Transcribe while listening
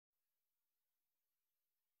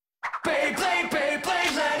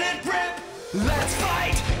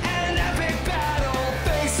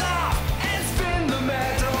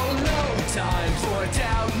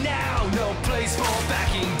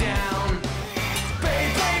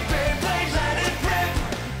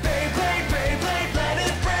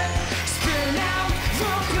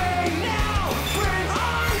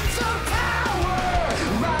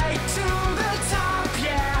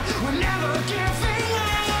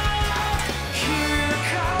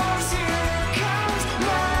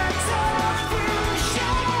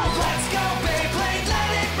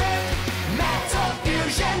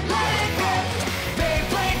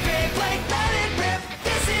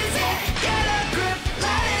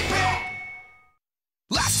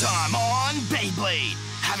Beyblade.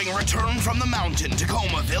 Having returned from the mountain to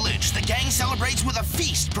Coma Village, the gang celebrates with a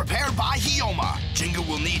feast prepared by Hyoma. Gingka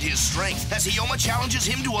will need his strength as Hyoma challenges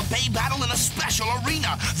him to a Bey battle in a special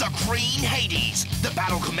arena, the Green Hades. The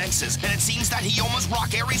battle commences, and it seems that Hyoma's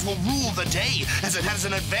Rock Aries will rule the day, as it has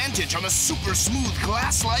an advantage on the super smooth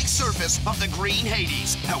glass-like surface of the Green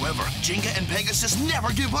Hades. However, Gingka and Pegasus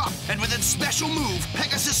never give up, and with its special move,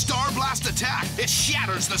 Pegasus Star Blast attack, it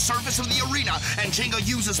shatters the surface of the arena, and Gingka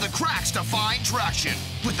uses the cracks to find traction.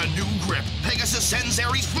 With a new grip, Pegasus sends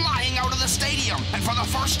Aries flying out of the stadium, and for the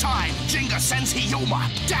first time, Gingka sends Hyoma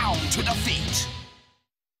down to defeat.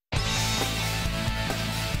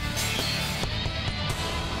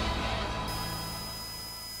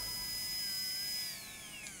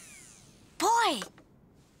 Boy!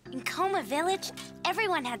 In Coma Village,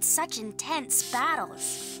 everyone had such intense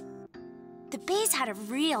battles. The beys had a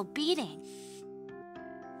real beating.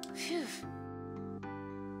 Phew.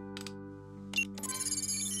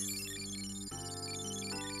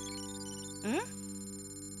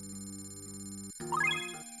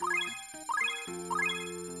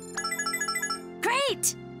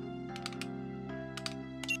 Great!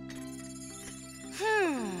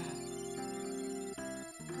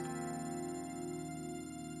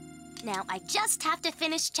 Now I just have to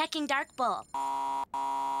finish checking Dark Bull.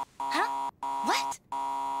 Huh? What?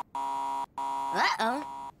 Uh-oh.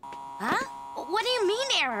 Huh? What do you mean,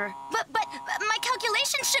 error? But my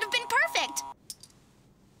calculations should have been perfect.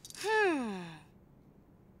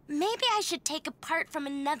 Maybe I should take a part from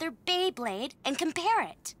another Beyblade and compare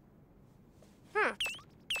it.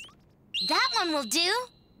 That one will do.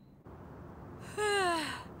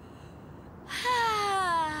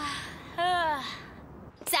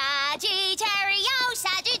 Sagittario,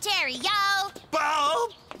 Sagittario. Bow,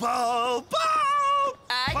 bow, bow.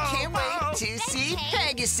 I can't wait to see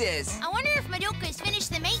Pegasus. I wonder if Madoka's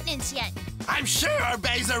finished the maintenance yet. I'm sure our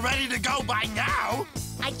bays are ready to go by now.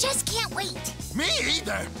 I just can't wait. Me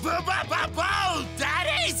either. Bow, bow, bow, bow.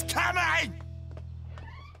 Daddy's coming.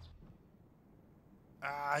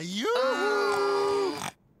 Are you?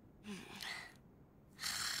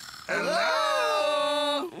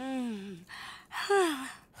 Hello?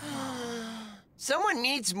 Someone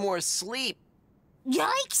needs more sleep.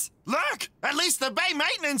 Yikes! Look, at least the bay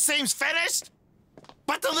maintenance seems finished.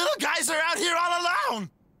 But the little guys are out here all alone.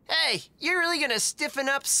 Hey, you're really gonna stiffen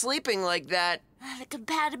up sleeping like that. The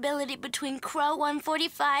compatibility between Crow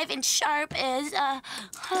 145 and Sharp is,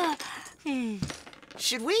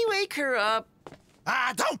 Should we wake her up?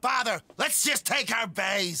 Don't bother. Let's just take our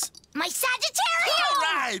bays. My Sagittario! All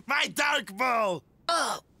right, my Dark Bull.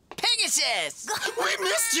 Oh, Pegasus! We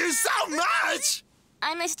missed you so much.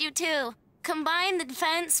 I missed you too. Combine the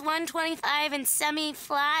defense 125 and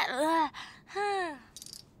semi-flat.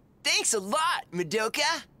 Thanks a lot,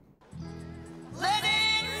 Madoka. Let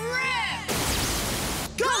it rip!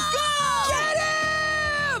 Go, go! Get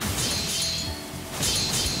him!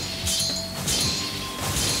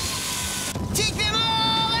 Take them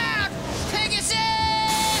all out! Pegasus!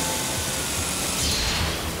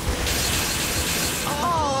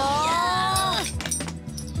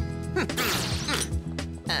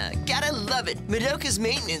 Gotta love it. Madoka's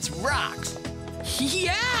maintenance rocks.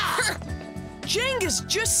 Yeah! Jenga's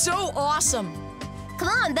just so awesome. Come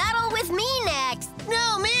on, battle with me next.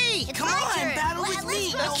 No, me! Come on, battle with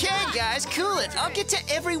me. Okay, guys, cool it. I'll get to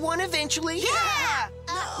everyone eventually. Yeah!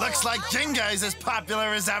 Looks like Gingka is as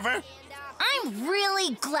popular as ever. I'm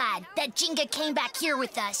really glad that Gingka came back here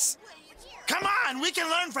with us. Come on, we can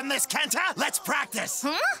learn from this, Kenta. Let's practice.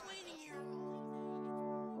 Huh?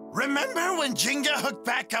 Remember when Gingka hooked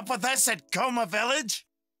back up with us at Coma Village?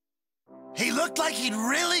 He looked like he'd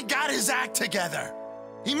really got his act together.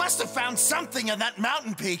 He must have found something on that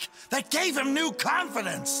mountain peak that gave him new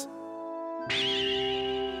confidence.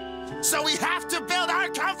 So we have to build our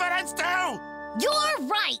confidence too! You're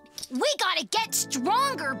right! We gotta get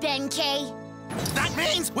stronger, Benkei. That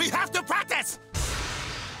means we have to practice!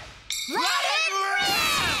 Let it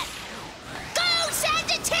rip! Go,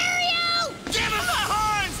 Sagittario! Give him the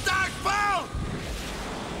horns, Dark Bull!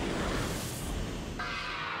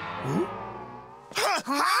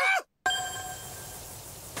 Huh?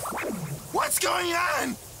 What's going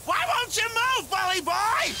on? Why won't you move, Bully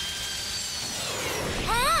Boy?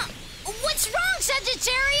 Huh? What's wrong,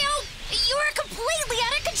 Sagittario? You are completely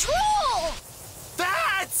out of control!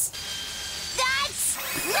 That's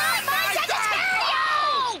not my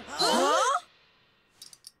Sagittario! Huh?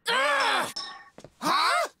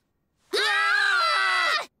 Huh?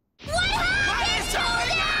 Ah! What happened What is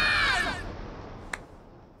going on?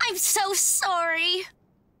 I'm so sorry.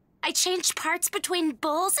 I changed parts between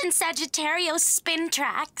Bull's and Sagittario's spin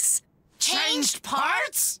tracks. Changed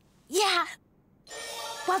parts? Yeah.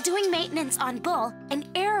 While doing maintenance on Bull, an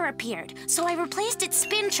error appeared, so I replaced its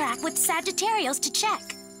spin track with Sagittarios to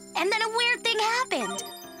check. And then a weird thing happened.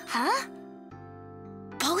 Huh?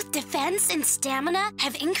 Both defense and stamina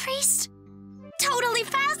have increased? Totally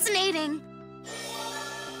fascinating!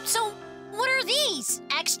 So, what are these?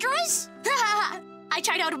 Extras? I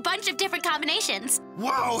tried out a bunch of different combinations.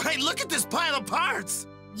 Whoa, hey, look at this pile of parts!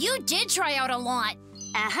 You did try out a lot.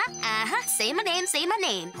 Say my name, say my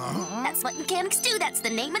name. Huh? That's what mechanics do, that's the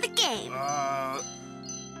name of the game.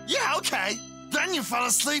 Yeah, okay. Then you fell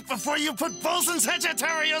asleep before you put Bull's and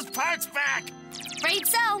Sagittarios parts back. Afraid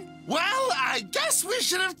so. Well, I guess we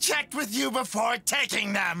should have checked with you before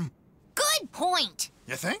taking them. Good point.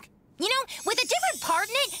 You think? You know, with a different part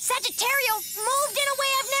in it, Sagittario moved in a way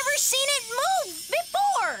I've never seen it move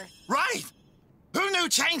before. Right. Who knew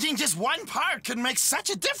changing just one part could make such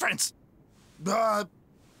a difference?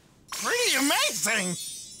 Pretty amazing.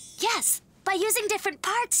 Yes, by using different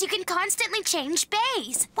parts, you can constantly change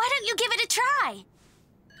beys. Why don't you give it a try?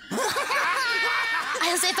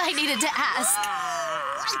 As if I needed to ask.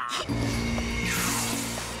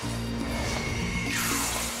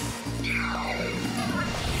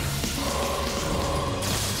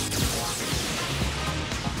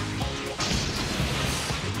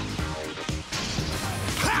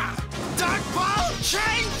 Ha! Dark Ball,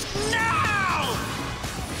 change now!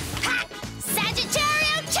 Ha!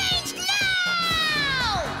 Sagittario, change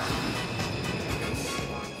now!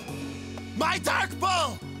 My Dark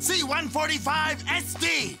Bull, C145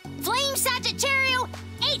 SD. Flame Sagittario,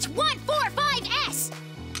 H145S.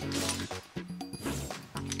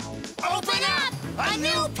 Open up a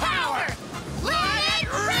new power. Let it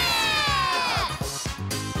rip!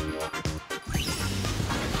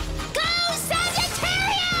 Go,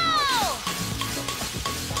 Sagittario!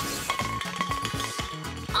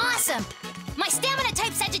 Awesome! My stamina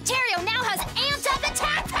type Sagittario now has amped up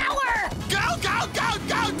attack power! Go, go, go,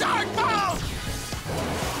 go, Dark Ball!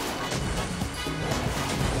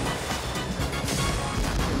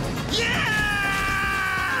 Yeah!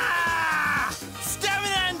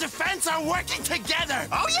 Stamina and defense are working together.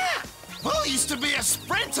 Oh, yeah! Bull used to be a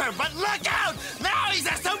sprinter, but look out! Now he's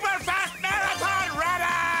a super fast marathon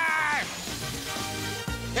runner!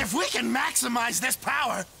 If we can maximize this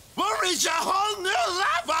power, we'll reach a whole new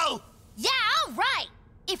level! Yeah, all right!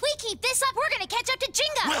 If we keep this up, we're gonna catch up to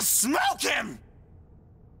Gingka! We'll smoke him!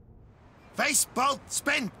 Face, bolt,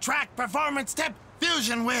 spin, track, performance tip,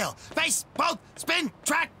 fusion wheel. Face, bolt, spin,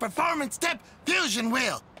 track, performance tip, fusion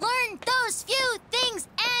wheel. Learn those few things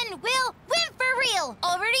and we'll win for real!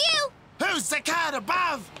 Over to you! Who's the cat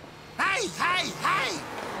above? Hey, hey, hey!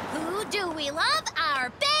 Who do we love? Our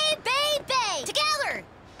Bay, Bay, Bay! Together!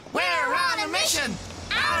 We're on a mission!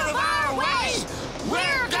 Out of our way!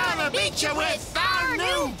 We're gonna beat you with our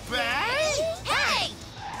new bay! Hey!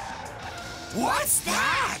 What's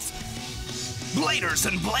that? Bladers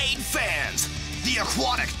and Blade fans, the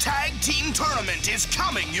Aquatic Tag Team Tournament is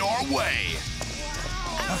coming your way.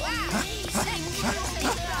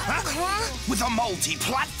 With a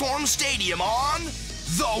multi-platform stadium on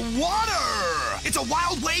the water. It's a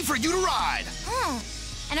wild way for you to ride.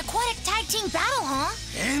 An aquatic tag team battle, huh?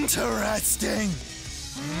 Interesting.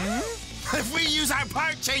 If we use our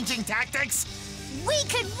part-changing tactics, We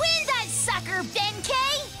could win that sucker,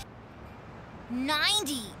 Benkei!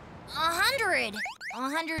 90, 100,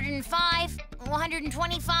 105,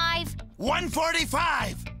 125.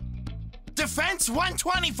 145. Defense,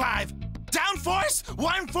 125. Downforce,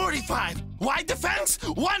 145. Wide defense,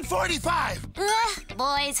 145.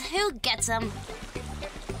 Boys, who gets them?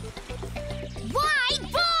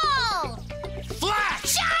 Wide ball! Flat.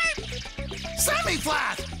 Sharp!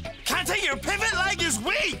 Semi-flat. Kenta, your pivot leg is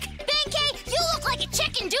weak. Benkei, you look like a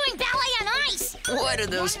chicken doing ballet on ice! What are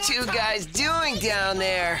those two guys doing down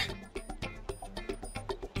there?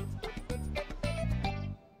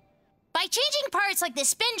 By changing parts like the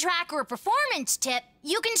spin track or performance tip,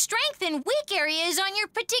 you can strengthen weak areas on your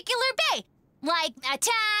particular bay, like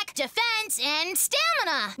attack, defense, and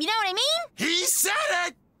stamina. You know what I mean? He said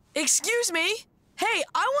it. Excuse me? Hey,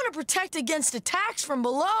 I want to protect against attacks from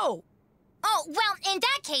below. Oh, well, in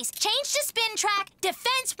that case, change to spin track,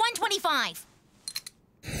 defense 125.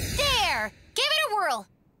 There! Give it a whirl.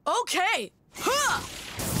 Okay. Huh!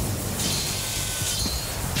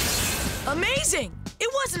 Amazing! It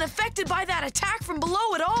wasn't affected by that attack from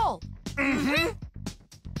below at all.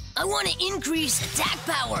 I want to increase attack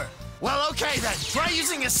power. Well, okay then. Try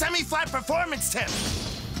using a semi-flat performance tip.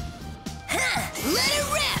 Let it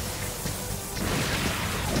rip!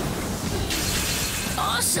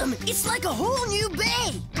 Awesome! It's like a whole new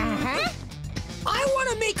bay! I want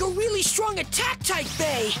to make a really strong attack-type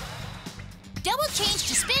bay. Double change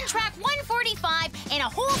to spin track 145 and a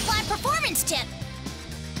whole flat performance tip.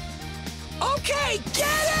 Okay,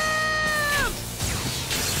 get him!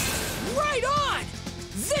 Right on!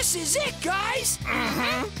 This is it, guys!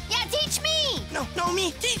 Yeah, teach me! No,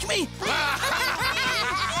 me. Teach me.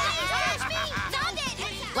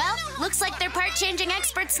 Well, looks like they're part-changing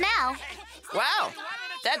experts now. Wow,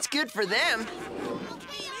 that's good for them.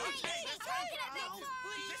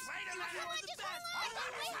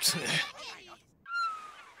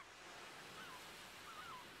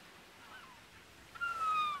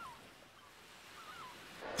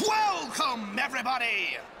 Welcome,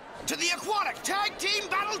 everybody, to the Aquatic Tag Team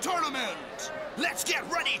Battle Tournament. Let's get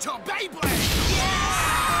ready to Beyblade.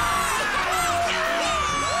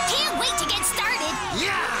 Can't wait to get started.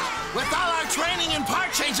 Yeah! With all our training and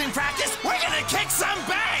part-changing practice, we're gonna kick some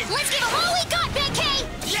butt! Let's give 'em all we got, Benkei!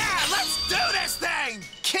 Yeah, let's do this thing!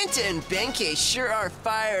 Kenta and Benkei sure are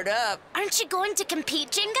fired up. Aren't you going to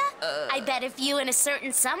compete, Gingka? I bet if you and a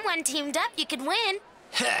certain someone teamed up, you could win.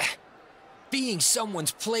 Being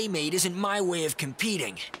someone's playmate isn't my way of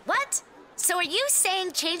competing. What? So are you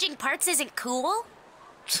saying changing parts isn't cool?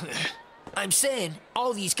 I'm saying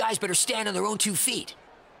all these guys better stand on their own 2 feet.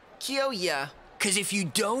 Kyoya. 'Cause if you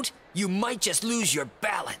don't, you might just lose your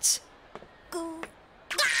balance.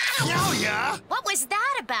 Yeah! What was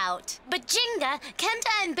that about? But Gingka,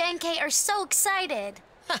 Kenta, and Benkei are so excited.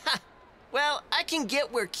 Well, I can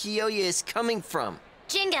get where Kyoya is coming from.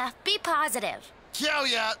 Gingka, be positive.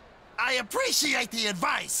 Kyoya, I appreciate the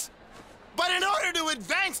advice. But in order to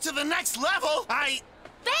advance to the next level,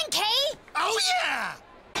 Benkei! Oh, yeah!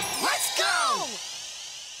 Let's go!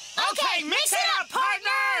 Okay, mix it up,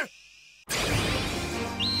 partner!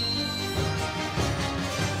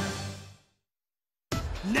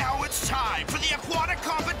 Now it's time for the aquatic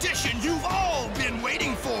competition you've all been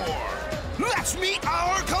waiting for. Let's meet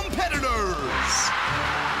our competitors.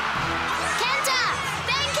 Kenta!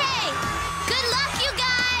 Benkei! Good luck, you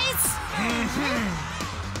guys!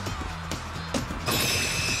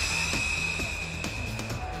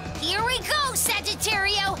 Here we go,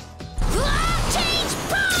 Sagittario! Change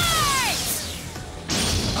parts!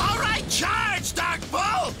 All right, charge, Dark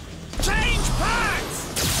Bull! Change parts!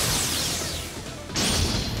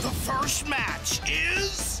 The first match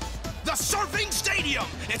is the Surfing Stadium.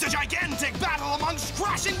 It's a gigantic battle amongst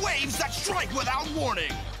crashing waves that strike without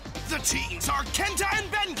warning. The teams are Kenta and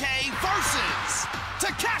Benkei versus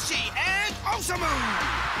Takashi and Osamu.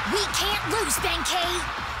 We can't lose, Benkei!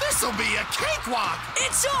 This'll be a cakewalk!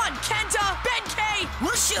 It's on, Kenta! Benkei!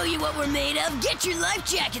 We'll show you what we're made of. Get your life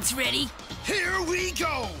jackets ready. Here we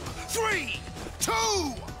go. 3, 2,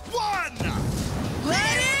 1.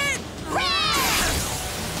 Let it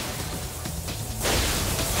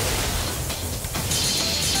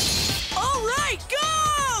All right,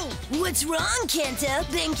 go! What's wrong, Kenta?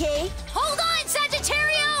 Benkei? Hold on,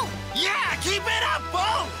 Sagittario! Yeah, keep it up,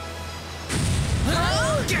 Bull!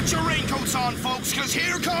 Get your raincoats on, folks, because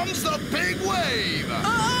here comes the big wave.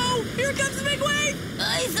 Uh-oh! Here comes the big wave!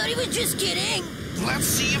 I thought he was just kidding. Let's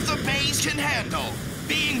see if the beys can handle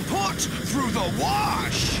being put through the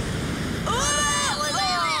wash.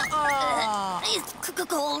 It's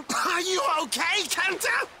cold. Are you okay,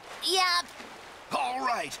 Kenta? Yep. All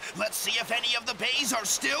right, let's see if any of the beys are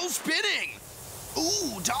still spinning.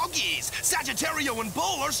 Ooh, doggies! Sagittario and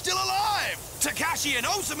Bull are still alive! Takashi and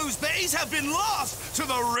Osamu's beys have been lost to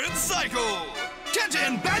the rinse cycle! Kenta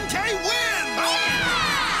and Benkei win!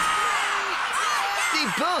 They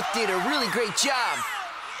both did a really great job.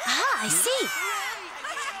 Ah, I see.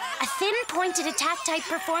 A thin, pointed attack-type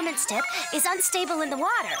performance tip is unstable in the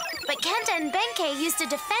water, but Kenta and Benkei used a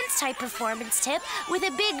defense-type performance tip with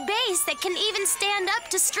a big base that can even stand up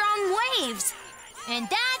to strong waves. And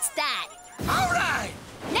that's that. All right!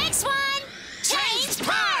 Next one! Change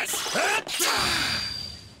parts!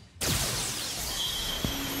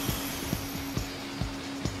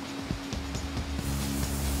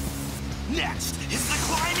 Next is the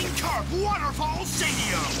Climbing Carp Waterfall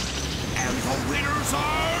Stadium. And the winners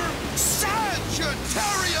are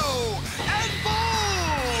Sagittario and Bull!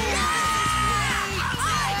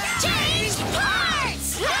 Change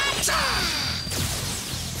parts!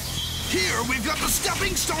 Here we've got the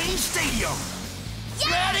Stepping Stone Stadium.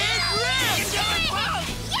 Let it rip!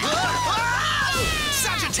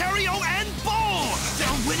 Sagittario and Bull!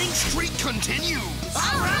 Their winning streak continues.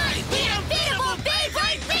 All right, the unbeatable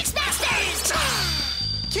Beyblade Mixmasters!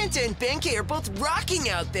 Kenta and Benkei are both rocking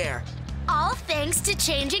out there. All thanks to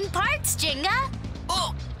changing parts, Gingka.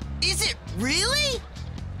 Oh, is it really?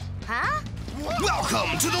 Huh?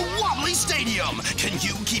 Welcome to the Wobbly Stadium. Can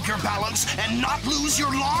you keep your balance and not lose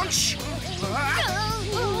your launch?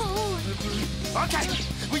 Okay,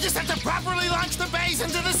 we just have to properly launch the beys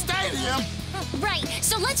into the stadium. Right,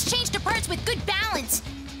 so let's change to parts with good balance.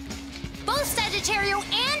 Both Sagittario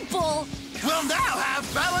and Bull. We'll now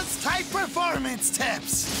have balance-type performance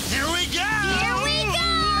tips. Here we go! Here we go!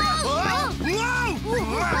 Whoa!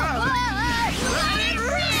 Whoa! Let it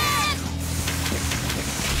rip!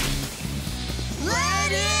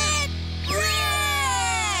 Let it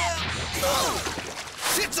rip!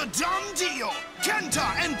 It's a done deal.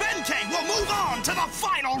 Kenta and Benkei will move on to the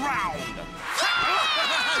final round.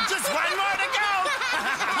 Just one more to go!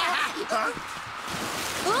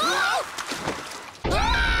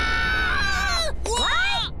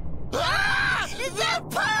 The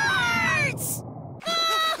parts!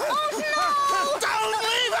 Oh no! Don't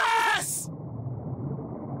leave us!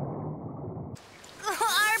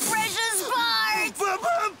 Our precious parts! What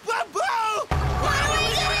are we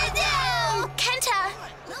gonna do? Kenta!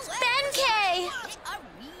 Benkei!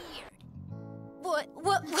 What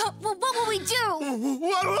will we do?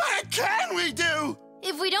 What can we do?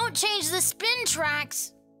 If we don't change the spin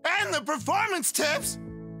tracks? And the performance tips?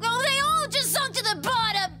 Oh, they all just sunk to the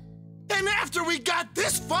bottom! And after we got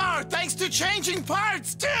this far, thanks to changing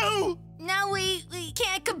parts, too! Now we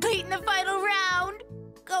can't compete in the final round.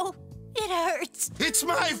 Oh, it hurts. It's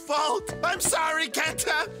my fault. I'm sorry,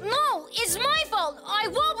 Kenta. No, it's my fault. I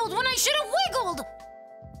wobbled when I should have wiggled.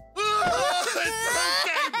 It's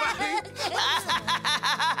okay, buddy.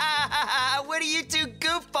 What are you two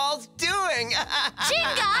goofballs doing?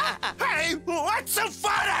 Gingka! Hey, what's so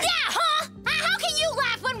funny? Yeah, huh? How can you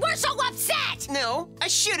laugh when we're so upset? No, I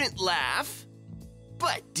shouldn't laugh.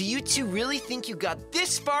 But do you two really think you got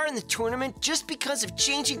this far in the tournament just because of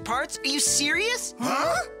changing parts? Are you serious?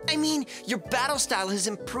 Huh? I mean, your battle style has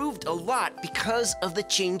improved a lot because of the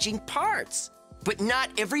changing parts. But not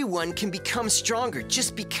everyone can become stronger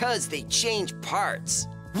just because they change parts.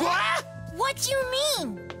 What? What do you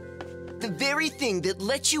mean? The very thing that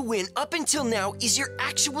let you win up until now is your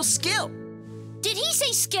actual skill. Did he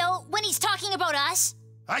say skill when he's talking about us?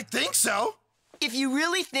 I think so. If you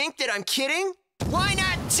really think that I'm kidding, why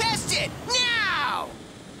not test it now?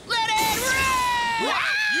 Let it rip!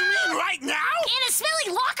 What? You mean right now? In a smelly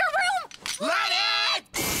locker room? Let it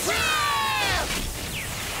rip!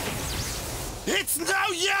 It's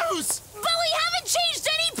no use! But we haven't changed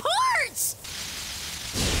any parts!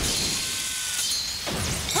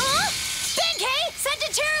 Huh? Benkei!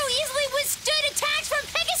 Sagittario easily withstood attacks from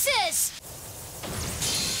Pegasus!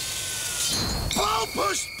 Bull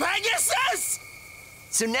pushed Pegasus?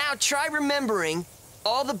 So now try remembering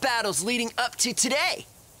all the battles leading up to today.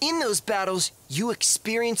 In those battles, you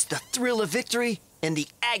experienced the thrill of victory and the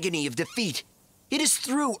agony of defeat. It is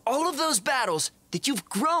through all of those battles that you've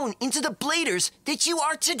grown into the bladers that you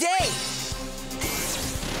are today.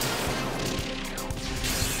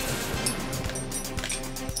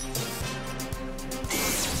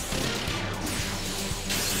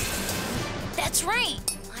 That's right.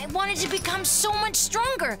 I wanted to become so much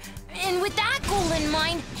stronger. And with that goal in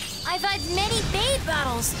mind, I've had many Bey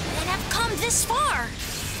battles and have come this far.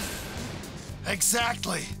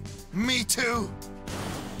 Exactly. Me too.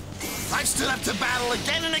 I've stood up to battle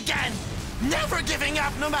again and again, never giving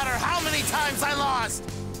up no matter how many times I lost.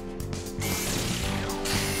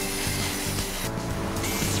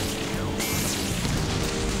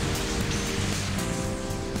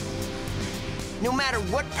 No matter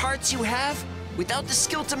what parts you have, without the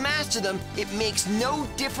skill to master them, it makes no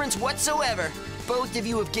difference whatsoever. Both of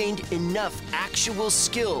you have gained enough actual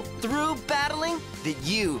skill through battling that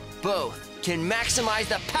you both can maximize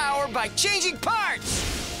the power by changing parts!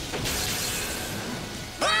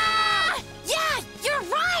 Ah! Yeah, you're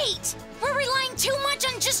right! We're relying too much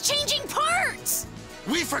on just changing parts!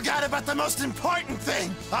 We forgot about the most important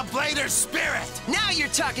thing, a blader's spirit. Now you're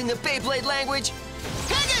talking the Beyblade language.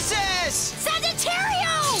 Pegasus!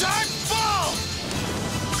 Sagittario! Dark Bull!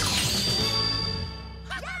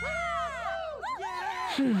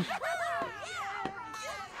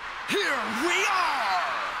 Here we are!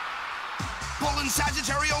 Bull and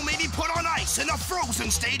Sagittario may be put on ice in a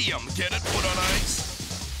frozen stadium. Get it? Put on ice.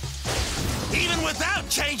 Even without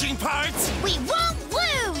changing parts, We won't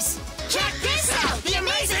lose! check this out, the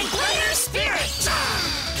amazing blader spirit!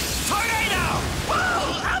 Tornado!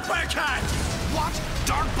 Bull uppercut! What?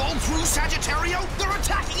 Dark Bull through Sagittario? They're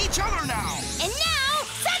attacking each other now! And now,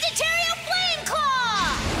 Sagittario Flame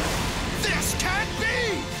Claw! This can't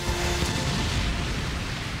be!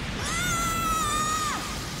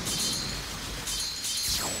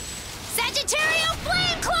 Sagittario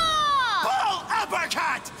Flame Claw! Bull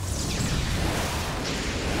uppercut!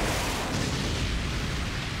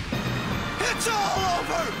 It's all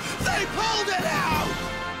over! They pulled it out!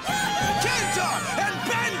 Kenta and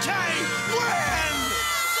Benkei win!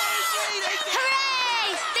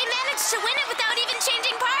 Hooray! They managed to win it without even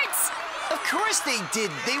changing parts! Of course they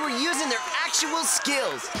did. They were using their actual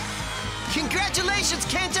skills. Congratulations,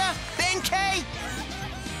 Kenta! Benkei!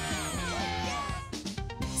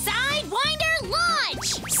 Sidewinder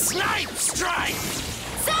launch! Snipe strike!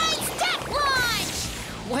 Side step launch!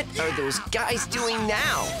 What are those guys doing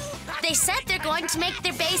now? They said they're going to make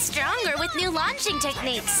their base stronger with new launching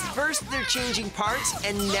techniques. First they're changing parts,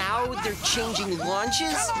 and now they're changing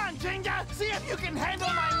launches? Come on, Gingka! See if you can handle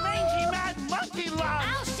my manky mad monkey launch!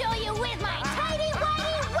 I'll show you with my tidy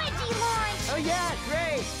whitey wedgie launch! Oh yeah,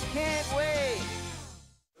 great! Can't wait!